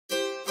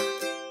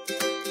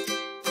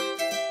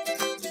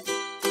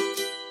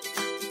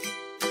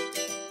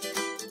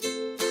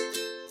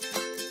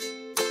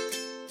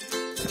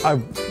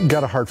I've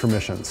got a heart for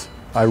missions.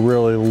 I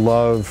really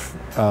love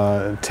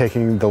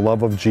taking the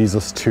love of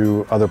Jesus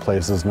to other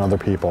places and other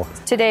people.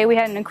 Today we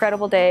had an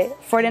incredible day.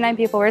 49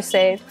 people were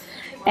saved,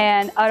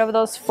 and out of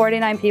those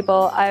 49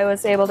 people, I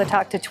was able to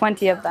talk to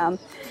 20 of them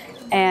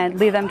and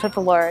lead them to the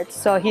Lord.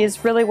 So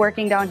he's really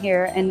working down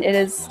here, and it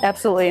is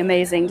absolutely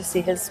amazing to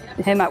see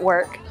him at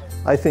work.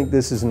 I think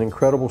this is an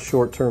incredible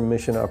short-term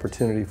mission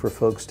opportunity for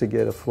folks to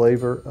get a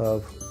flavor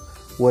of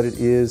what it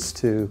is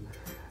to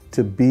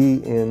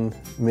be in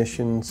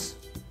missions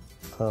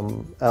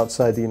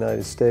outside the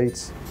United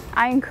States.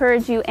 I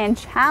encourage you and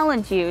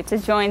challenge you to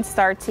join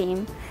STAR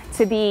Team,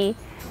 to be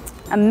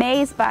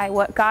amazed by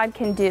what God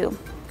can do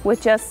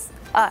with just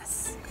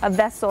us, a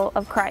vessel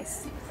of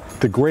Christ.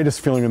 The greatest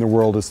feeling in the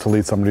world is to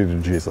lead somebody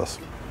to Jesus.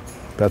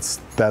 That's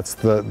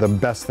the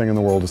best thing in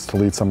the world, is to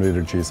lead somebody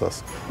to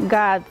Jesus.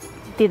 God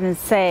didn't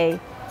say,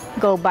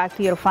 go back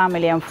to your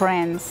family and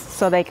friends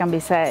so they can be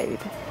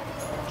saved.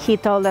 He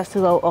told us to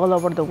go all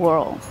over the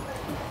world,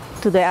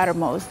 to the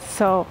uttermost.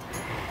 So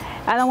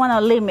I don't want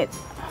to limit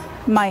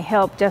my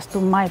help just to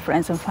my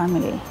friends and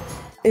family.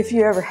 If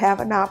you ever have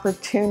an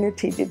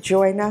opportunity to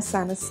join us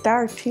on a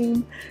STAR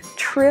Team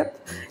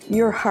trip,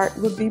 your heart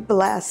would be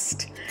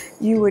blessed.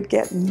 You would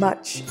get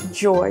much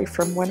joy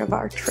from one of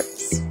our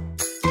trips.